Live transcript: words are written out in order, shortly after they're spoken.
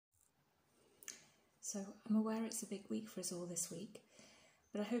So I'm aware it's a big week for us all this week,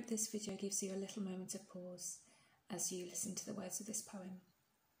 but I hope this video gives you a little moment of pause as you listen to the words of this poem.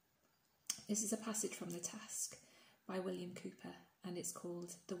 This is a passage from The Task by William Cowper, and it's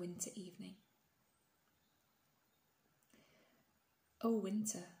called The Winter Evening. O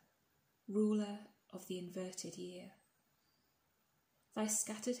winter, ruler of the inverted year, thy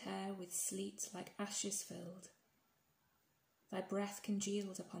scattered hair with sleet like ashes filled, thy breath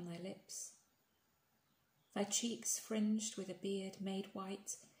congealed upon thy lips, thy cheeks fringed with a beard made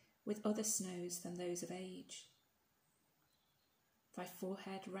white with other snows than those of age, thy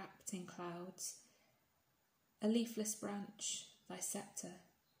forehead wrapped in clouds, a leafless branch thy sceptre,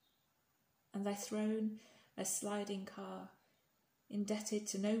 and thy throne a sliding car, indebted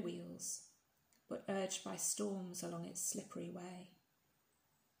to no wheels, but urged by storms along its slippery way.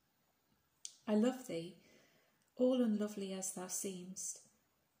 I love thee, all unlovely as thou seem'st,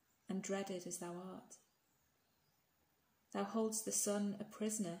 and dreaded as thou art. Thou hold'st the sun a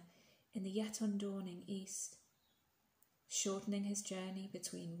prisoner in the yet undawning east, shortening his journey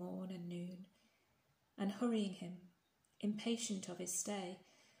between morn and noon, and hurrying him, impatient of his stay,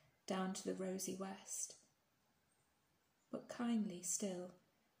 down to the rosy west, but kindly still,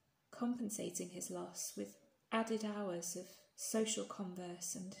 compensating his loss with added hours of social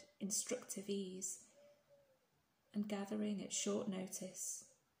converse and instructive ease, and gathering at short notice,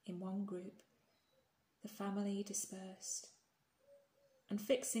 in one group, the family dispersed, and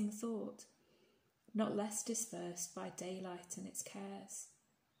fixing thought, not less dispersed by daylight and its cares.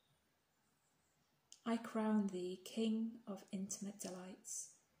 I crown thee king of intimate delights,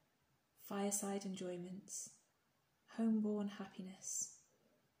 fireside enjoyments, home-born happiness,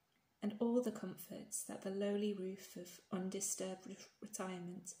 and all the comforts that the lowly roof of undisturbed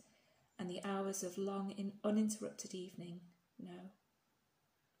retirement and the hours of long uninterrupted evening know.